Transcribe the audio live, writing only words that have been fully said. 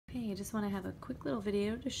Hey, I just want to have a quick little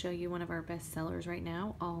video to show you one of our best sellers right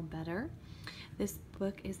now, All Better. This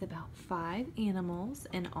book is about 5 animals,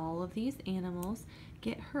 and all of these animals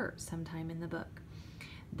get hurt sometime in the book.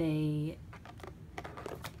 They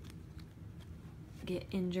get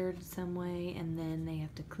injured some way, and then they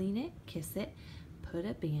have to clean it, kiss it, put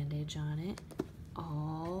a bandage on it.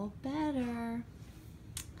 All better.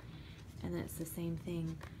 And then it's the same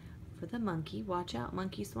thing for the monkey. Watch out,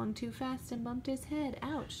 monkey swung too fast and bumped his head.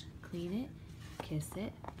 Ouch. Clean it, kiss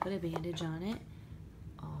it, put a bandage on it.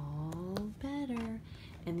 All better.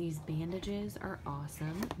 And these bandages are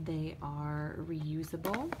awesome. They are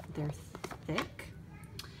reusable. They're thick.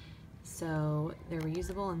 So they're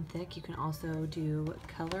reusable and thick. You can also do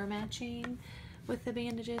color matching with the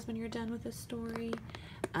bandages when you're done with a story.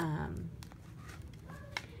 And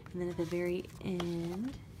then at the very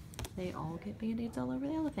end, they all get band-aids all over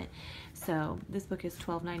the elephant. So this book is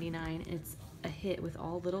 $12.99. It's a hit with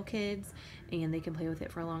all little kids, and they can play with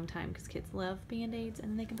it for a long time because kids love band-aids,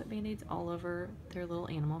 and they can put band-aids all over their little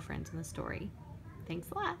animal friends in the story.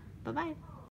 Thanks a lot. Bye-bye.